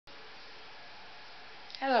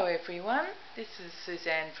Hello everyone, this is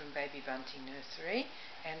Suzanne from Baby Bunty Nursery,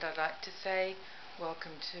 and I'd like to say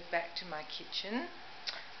welcome back to my kitchen.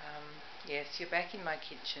 Yes, you're back in my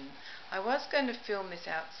kitchen. I was going to film this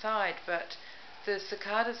outside, but the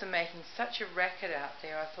cicadas are making such a racket out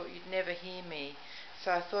there, I thought you'd never hear me.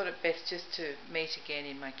 So I thought it best just to meet again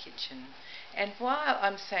in my kitchen. And while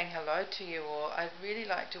I'm saying hello to you all, I'd really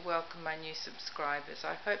like to welcome my new subscribers.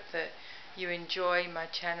 I hope that you enjoy my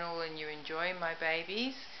channel and you enjoy my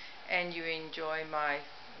babies and you enjoy my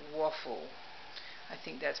waffle. I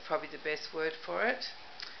think that's probably the best word for it.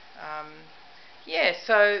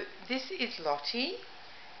 So this is Lottie,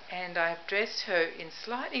 and I've dressed her in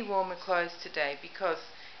slightly warmer clothes today because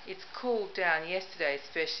it's cooled down. Yesterday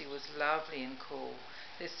especially was lovely and cool.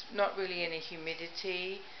 There's not really any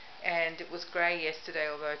humidity, and it was grey yesterday,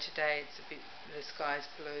 although today the sky's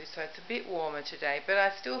blue, so it's a bit warmer today, but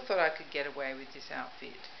I still thought I could get away with this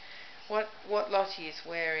outfit. What Lottie is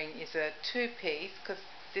wearing is a two-piece, because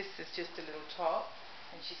this is just a little top,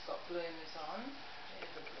 and she's got bloomers on.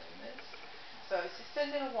 There's the bloomers. So it's just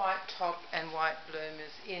a little white top and white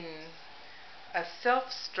bloomers in a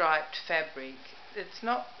self-striped fabric. It's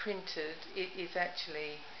not printed, it is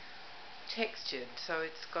actually textured, so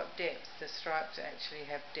it's got depth. The stripes actually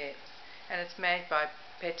have depth, and it's made by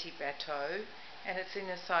Petit Bateau, and it's in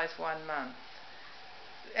a size 1 month.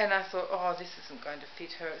 And I thought, oh, this isn't going to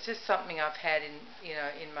fit her. It's just something I've had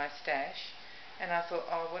in my stash, and I thought,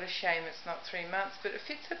 oh, what a shame it's not 3 months, but it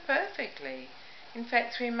fits her perfectly. In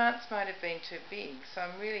fact, 3 months might have been too big, so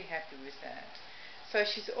I'm really happy with that. So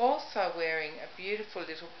she's also wearing a beautiful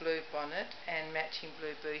little blue bonnet and matching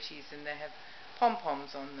blue booties, and they have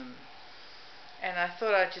pom-poms on them. And I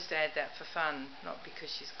thought I'd just add that for fun, not because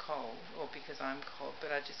she's cold or because I'm cold, but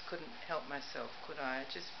I just couldn't help myself, could I? I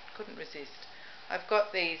just couldn't resist. I've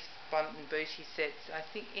got these bonnet and bootie sets, I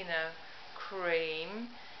think in a cream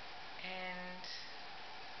and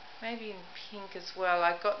maybe in pink as well.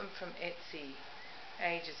 I got them from Etsy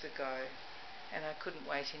ages ago, and I couldn't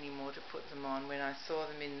wait anymore to put them on. When I saw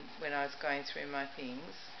them when I was going through my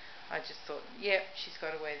things, I just thought, yep, she's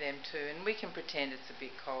got to wear them too, and we can pretend it's a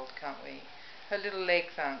bit cold, can't we? Her little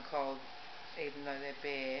legs aren't cold, even though they're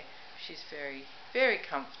bare. She's very, very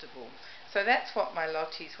comfortable. So that's what my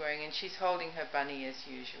Lottie's wearing, and she's holding her bunny as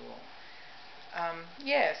usual.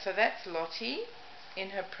 So that's Lottie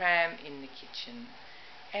in her pram in the kitchen.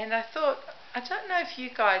 And I thought, I don't know if you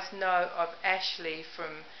guys know of Ashley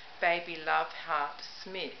from Baby Love Heart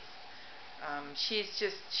Smith.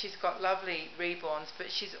 She's got lovely reborns,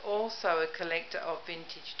 but she's also a collector of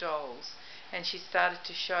vintage dolls, and she started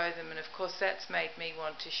to show them, and of course that's made me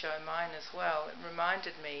want to show mine as well. It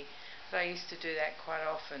reminded me that I used to do that quite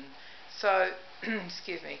often. So,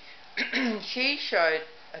 excuse me, she showed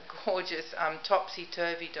a gorgeous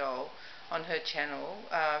topsy-turvy doll on her channel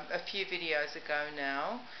a few videos ago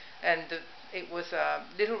now, and it was a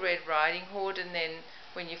Little Red Riding Hood, and then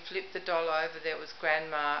when you flip the doll over there was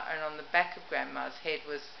Grandma, and on the back of Grandma's head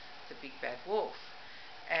was the Big Bad Wolf.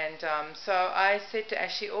 And so I said to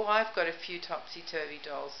Ashley, oh, I've got a few topsy-turvy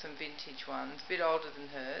dolls, some vintage ones, a bit older than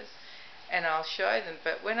hers, and I'll show them.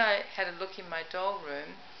 But when I had a look in my doll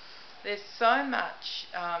room, there's so much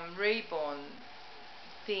reborn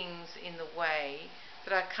things in the way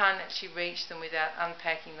that I can't actually reach them without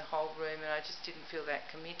unpacking the whole room, and I just didn't feel that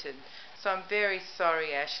committed. So I'm very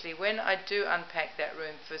sorry, Ashley. When I do unpack that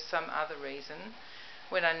room for some other reason,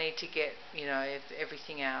 when I need to get,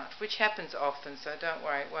 everything out, which happens often, so don't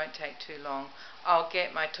worry, it won't take too long, I'll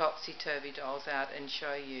get my topsy-turvy dolls out and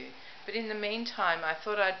show you. But in the meantime, I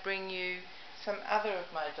thought I'd bring you some other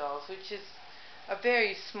of my dolls, which is a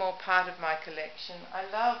very small part of my collection. I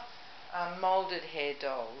love moulded hair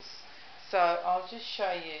dolls. So I'll just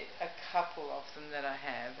show you a couple of them that I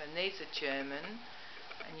have, and these are German,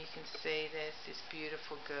 and you can see there's this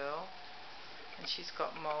beautiful girl, and she's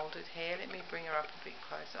got moulded hair. Let me bring her up a bit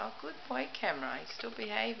closer. Oh, good boy, camera, he's still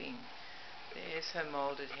behaving. There's her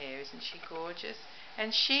moulded hair, isn't she gorgeous?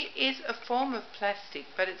 And she is a form of plastic,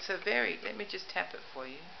 but it's let me just tap it for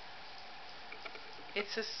you.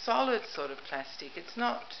 It's a solid sort of plastic. It's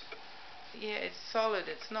not, it's solid,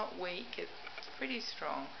 it's not weak, it's pretty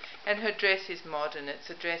strong. And her dress is modern. It's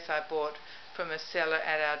a dress I bought from a seller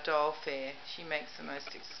at our doll fair. She makes the most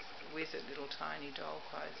exquisite little tiny doll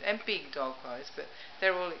clothes, and big doll clothes, but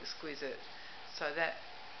they're all exquisite. So that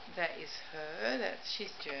is her.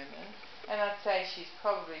 She's German, and I'd say she's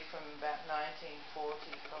probably from about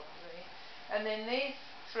 1940 probably. And then these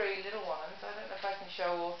three little ones, I don't know if I can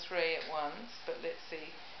show all three at once, but let's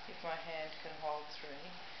see if my hand can hold three.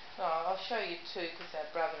 Oh, I'll show you two because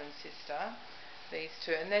they're brother and sister, these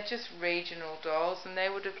two, and they're just regional dolls, and they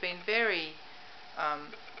would have been very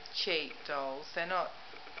cheap dolls. They're not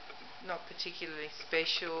particularly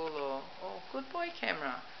special or, oh, good boy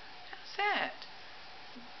camera. How's that?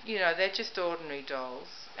 You know, they're just ordinary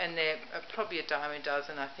dolls, and they're probably a dime a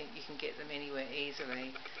dozen. I think you can get them anywhere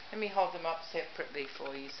easily. Let me hold them up separately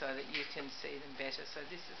for you so that you can see them better. So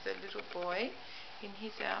this is the little boy in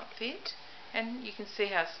his outfit, and you can see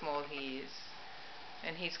how small he is,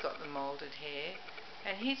 and he's got the moulded hair,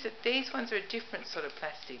 and these ones are a different sort of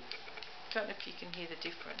plastic. Don't know if you can hear the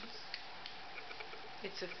difference.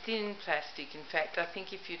 It's a thin plastic. In fact, I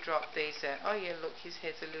think if you drop these out, oh yeah, look, his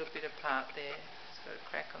head's a little bit apart there. It's got a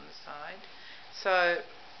crack on the side. So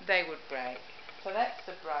they would break. So that's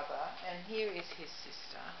the brother, and here is his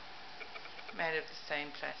sister, made of the same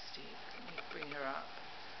plastic. Let me bring her up.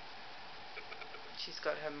 She's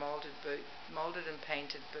got her moulded and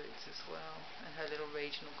painted boots as well, and her little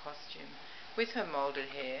regional costume, with her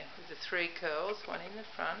moulded hair, with the 3 curls, one in the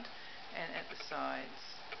front and at the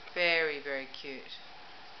sides. Very, very cute.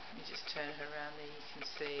 Let me just turn her around there, you can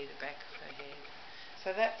see the back of her head.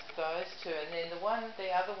 So that's those two, and then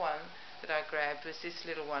the other one that I grabbed was this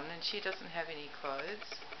little one, and she doesn't have any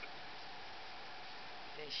clothes.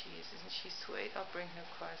 There she is, isn't she sweet? I'll bring her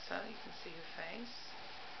closer, you can see her face.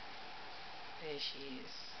 There she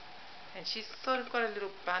is. And she's sort of got a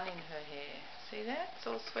little bun in her hair. See that? It's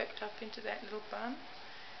all swept up into that little bun.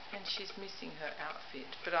 And she's missing her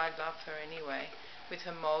outfit, but I love her anyway, with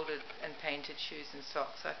her moulded and painted shoes and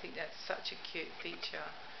socks. I think that's such a cute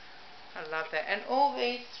feature. I love that. And all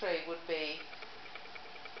these 3 would be,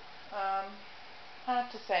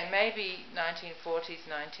 hard to say, maybe 1940s,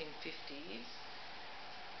 1950s.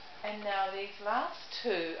 And now these last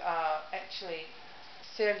 2 are actually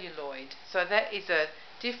celluloid. So that is a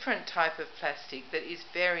different type of plastic that is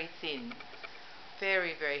very thin.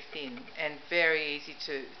 Very, very thin and very easy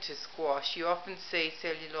to squash. You often see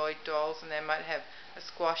celluloid dolls and they might have a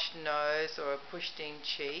squashed nose or a pushed-in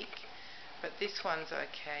cheek, but this one's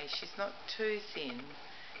okay. She's not too thin,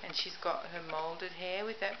 and she's got her moulded hair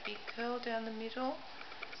with that big curl down the middle.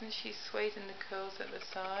 Isn't she sweet? And the curls at the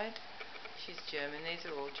side. She's German. These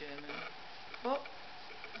are all German. Oh,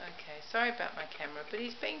 okay, sorry about my camera, but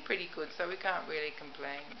he's been pretty good, so we can't really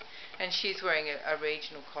complain. And she's wearing a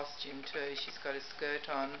regional costume too. She's got a skirt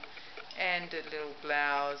on and a little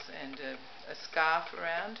blouse and a scarf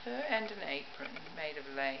around her and an apron made of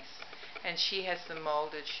lace. And she has the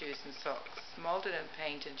moulded shoes and socks, moulded and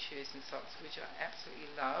painted shoes and socks, which I absolutely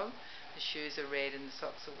love. The shoes are red and the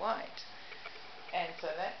socks are white. And so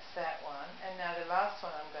that's that one. And now the last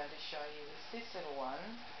one I'm going to show you is this little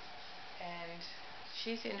one. And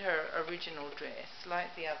she's in her original dress,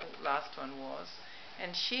 like the last one was.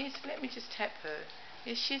 And she's, let me just tap her.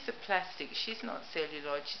 Yes, she's a plastic. She's not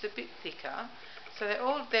celluloid. She's a bit thicker. So they're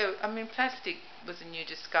all there. I mean, plastic was a new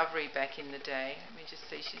discovery back in the day. Let me just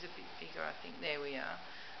see. She's a bit bigger, I think. There we are.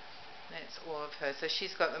 That's all of her. So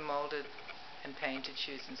she's got the moulded and painted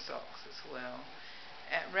shoes and socks as well.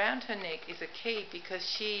 Round her neck is a key because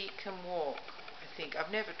she can walk, I think.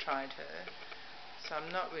 I've never tried her, so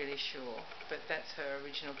I'm not really sure. But that's her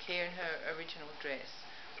original key and her original dress,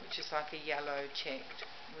 which is like a yellow checked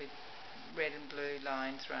with red and blue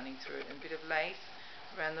lines running through it, and a bit of lace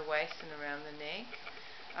around the waist and around the neck.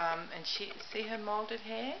 And see her moulded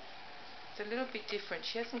hair? It's a little bit different.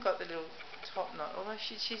 She hasn't got the little top knot, although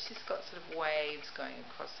she's just got sort of waves going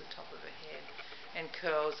across the top of her head and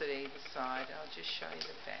curls at either side. I'll just show you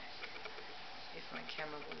the back if my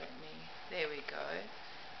camera will let me. There we go.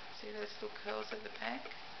 See those little curls at the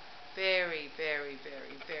back? Very, very,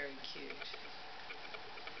 very, very cute.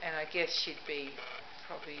 And I guess she'd be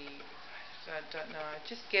probably, I don't know,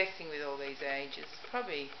 just guessing with all these ages,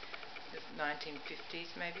 probably the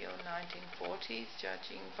 1950s maybe, or 1940s,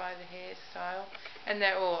 judging by the hairstyle. And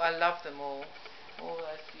they're all, I love them all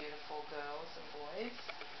those beautiful girls and boys.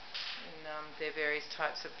 And they're various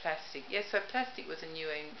types of plastic. Yes, so plastic was a new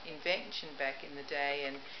invention back in the day,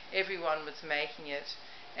 and everyone was making it.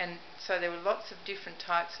 And so there were lots of different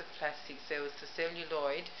types of plastics. There was the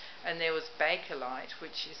celluloid, and there was Bakelite,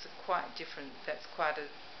 which is quite different. That's quite a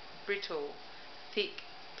brittle, thick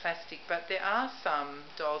plastic. But there are some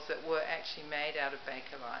dolls that were actually made out of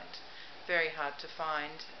Bakelite. Very hard to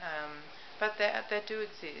find, but they do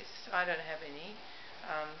exist. I don't have any,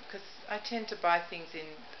 because I tend to buy things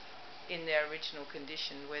in their original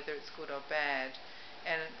condition, whether it's good or bad,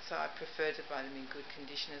 and so I prefer to buy them in good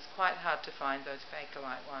condition. It's quite hard to find those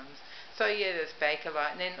Bakelite ones. So yeah, there's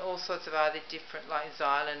Bakelite, and then all sorts of other different, like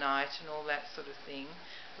Xylenite and all that sort of thing.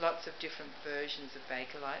 Lots of different versions of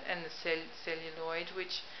Bakelite, and the celluloid,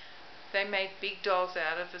 which they made big dolls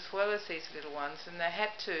out of, as well as these little ones, and they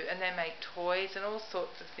had to, and they made toys and all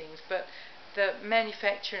sorts of things. But the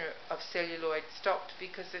manufacture of celluloid stopped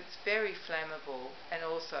because it's very flammable, and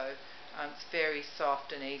also it's very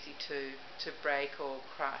soft and easy to break or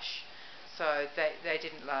crush. So they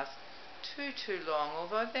didn't last too long,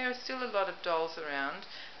 although there are still a lot of dolls around.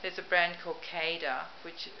 There's a brand called Kader,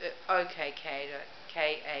 which OK Kader,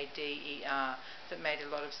 Kader, that made a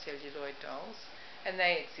lot of celluloid dolls, and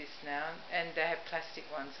they exist now, and they have plastic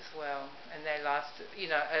ones as well, and they last,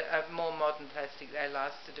 a more modern plastic, they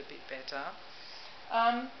lasted a bit better.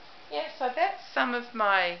 Yeah, so that's some of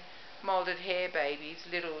my moulded hair babies,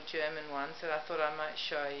 little German ones that I thought I might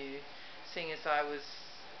show you, seeing as I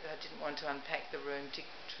didn't want to unpack the room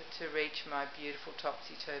to reach my beautiful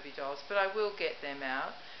topsy-turvy dolls, but I will get them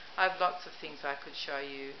out. I have lots of things I could show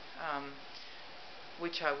you,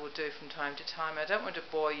 which I will do from time to time. I don't want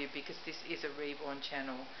to bore you because this is a reborn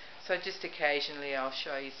channel, so just occasionally I'll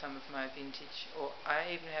show you some of my vintage, or I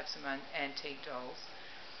even have some antique dolls.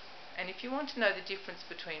 And if you want to know the difference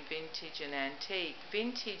between vintage and antique,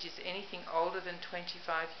 vintage is anything older than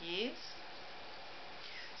 25 years.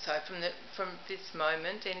 So from this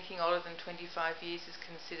moment, anything older than 25 years is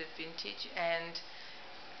considered vintage, and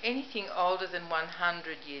anything older than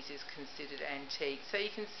 100 years is considered antique. So you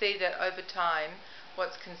can see that over time,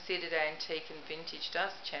 what's considered antique and vintage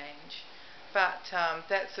does change. But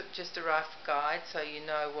that's just a rough guide, so you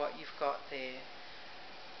know what you've got there.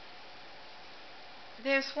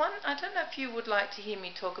 There's one, I don't know if you would like to hear me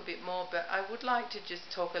talk a bit more, but I would like to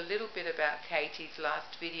just talk a little bit about Katie's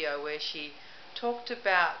last video, where she talked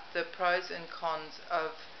about the pros and cons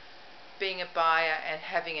of being a buyer and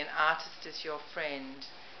having an artist as your friend.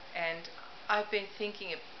 And I've been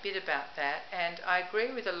thinking a bit about that, and I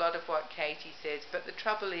agree with a lot of what Katie says, but the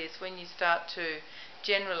trouble is when you start to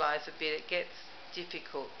generalize a bit, it gets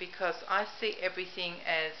difficult, because I see everything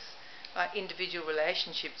as like individual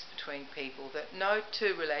relationships between people, that no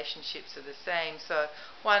two relationships are the same. So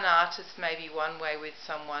one artist may be one way with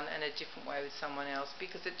someone and a different way with someone else,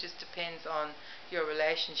 because it just depends on your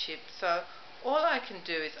relationship. So all I can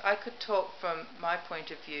do is I could talk from my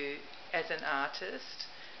point of view as an artist,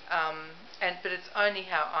 but it's only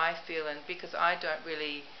how I feel, and because I don't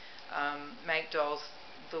really make dolls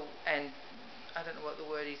and I don't know what the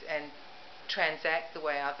word is, and transact the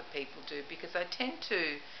way other people do, because I tend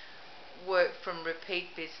to work from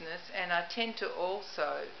repeat business, and I tend to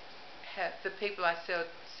also have the people I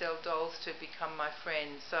sell dolls to become my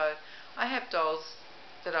friends. So I have dolls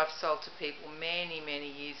that I've sold to people many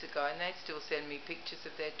years ago, and they still send me pictures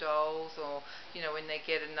of their dolls, or when they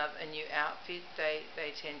get a new outfit,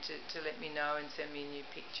 they tend to let me know and send me a new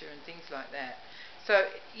picture and things like that. So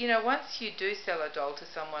once you do sell a doll to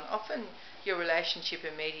someone, often your relationship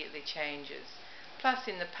immediately changes. Plus,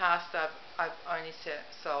 in the past, I've only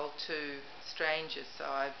sold to strangers, so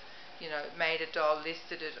I've made a doll,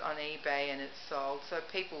 listed it on eBay, and it's sold. So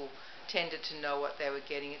people tended to know what they were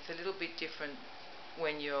getting. It's a little bit different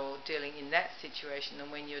when you're dealing in that situation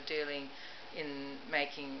than when you're dealing in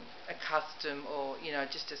making a custom or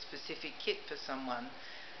just a specific kit for someone.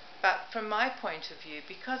 But from my point of view,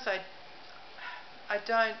 because I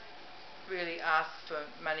don't really ask for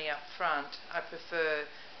money up front, I prefer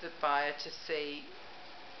the buyer to see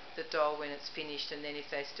the doll when it's finished, and then if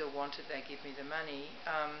they still want it, they give me the money,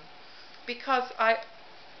 because I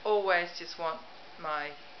always just want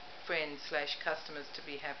my friends / customers to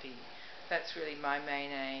be happy. That's really my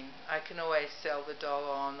main aim. I can always sell the doll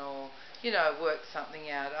on, or work something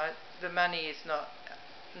out. The money is not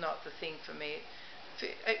the thing for me.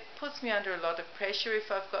 It puts me under a lot of pressure if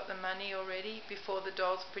I've got the money already before the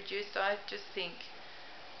doll's produced. I just think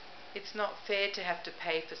it's not fair to have to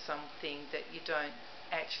pay for something that you don't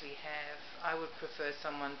actually have. I would prefer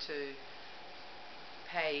someone to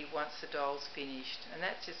pay once the doll's finished, and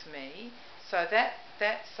that's just me. So that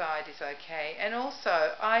side is okay. And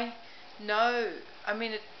also, I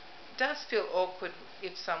mean, it does feel awkward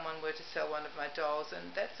if someone were to sell one of my dolls,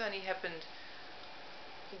 and that's only happened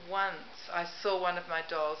once. I saw one of my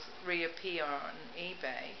dolls reappear on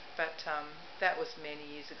eBay, but that was many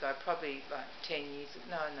years ago, probably like 10 years.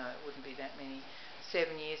 No, it wouldn't be that many.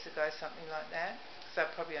 7 years ago, something like that. So I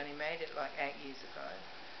probably only made it like 8 years ago.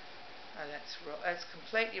 Oh, that's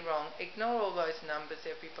completely wrong. Ignore all those numbers,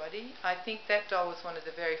 everybody. I think that doll was one of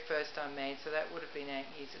the very first I made, so that would have been 8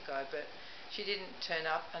 years ago, but she didn't turn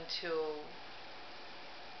up until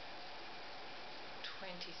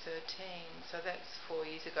 2013, so that's 4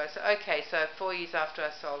 years ago. So 4 years after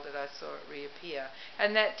I sold it, I saw it reappear,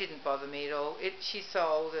 and that didn't bother me at all. She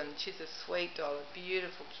sold, and she's a sweet doll, a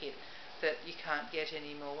beautiful kit that you can't get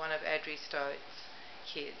anymore. One of Adri Stote's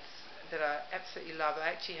kits that I absolutely love. I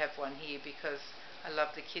actually have one here because I love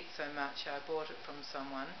the kit so much. I bought it from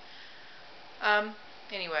someone.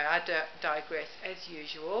 Anyway, I digress as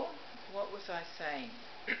usual. What was I saying?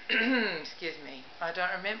 Excuse me. I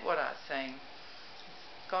don't remember what I was saying.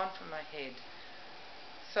 It's gone from my head.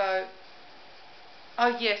 So,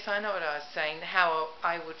 oh yes, I know what I was saying. How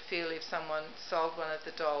I would feel if someone sold one of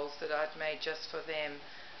the dolls that I'd made just for them.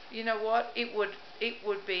 You know what? It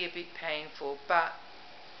would be a bit painful, but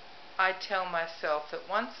I tell myself that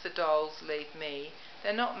once the dolls leave me,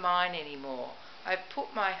 they're not mine anymore. I've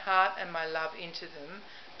put my heart and my love into them,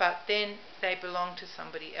 but then they belong to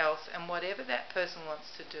somebody else, and whatever that person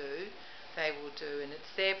wants to do, they will do, and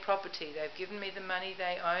it's their property. They've given me the money,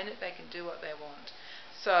 they own it, they can do what they want.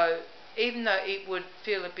 So even though I would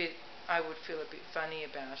feel a bit funny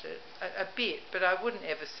about it, a bit, but I wouldn't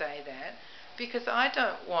ever say that, because I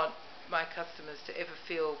don't want my customers to ever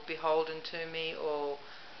feel beholden to me, or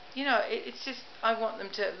it's just, I want them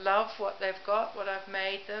to love what they've got, what I've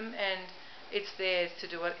made them, and it's theirs to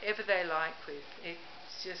do whatever they like with.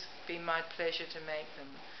 It's just been my pleasure to make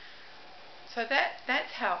them. So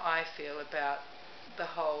that's how I feel about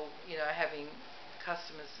the whole, having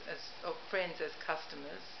customers or friends as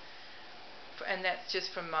customers. And that's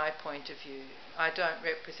just from my point of view. I don't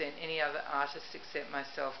represent any other artist except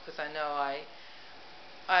myself, because I know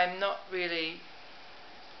I'm not really,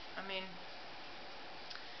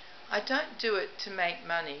 I don't do it to make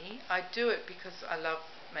money. I do it because I love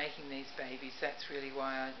making these babies. That's really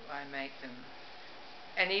why I make them.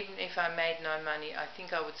 And even if I made no money, I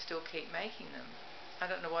think I would still keep making them. I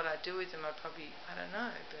don't know what I'd do with them. I don't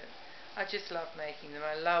know, but I just love making them.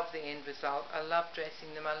 I love the end result. I love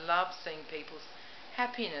dressing them. I love seeing people's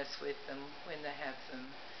happiness with them when they have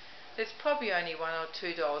them. There's probably only one or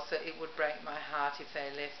two dolls that it would break my heart if they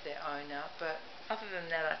left their owner, but other than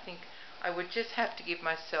that, I think I would just have to give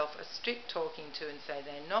myself a strict talking to and say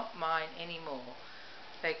they're not mine anymore.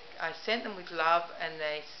 I sent them with love, and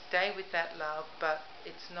they stay with that love, but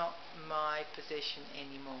it's not my possession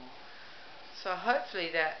anymore. So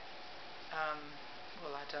hopefully that,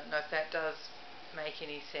 I don't know if that does make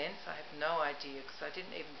any sense. I have no idea, because I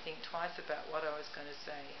didn't even think twice about what I was going to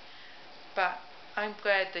say. But I'm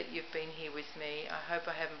glad that you've been here with me. I hope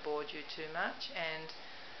I haven't bored you too much. And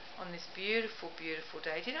on this beautiful, beautiful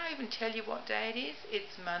day, did I even tell you what day it is?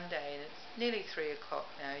 It's Monday, and it's nearly 3 o'clock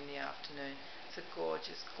now in the afternoon. It's a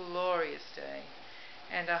gorgeous, glorious day.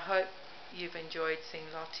 And I hope you've enjoyed seeing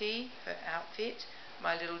Lottie, her outfit,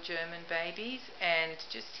 my little German babies, and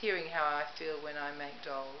just hearing how I feel when I make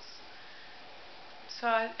dolls.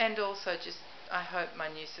 So, and also just, I hope my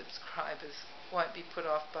new subscribers won't be put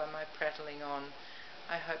off by my prattling on.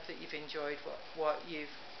 I hope that you've enjoyed what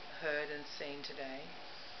you've heard and seen today.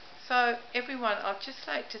 So everyone, I'd just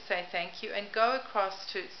like to say thank you, and go across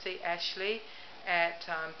to see Ashley at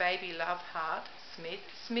Baby Love Heart Smith.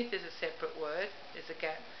 Smith is a separate word. There's a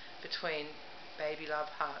gap between Baby Love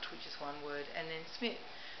Heart, which is one word, and then Smith.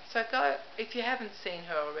 So go, if you haven't seen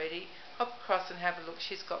her already, hop across and have a look.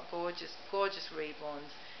 She's got gorgeous, gorgeous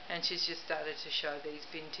reborns, and she's just started to show these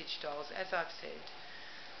vintage dolls, as I've said.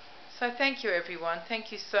 So thank you everyone.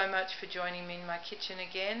 Thank you so much for joining me in my kitchen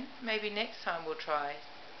again. Maybe next time we'll try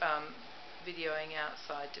videoing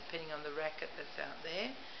outside, depending on the racket that's out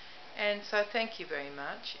there. And so thank you very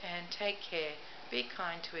much, and take care. Be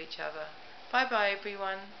kind to each other. Bye bye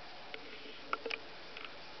everyone.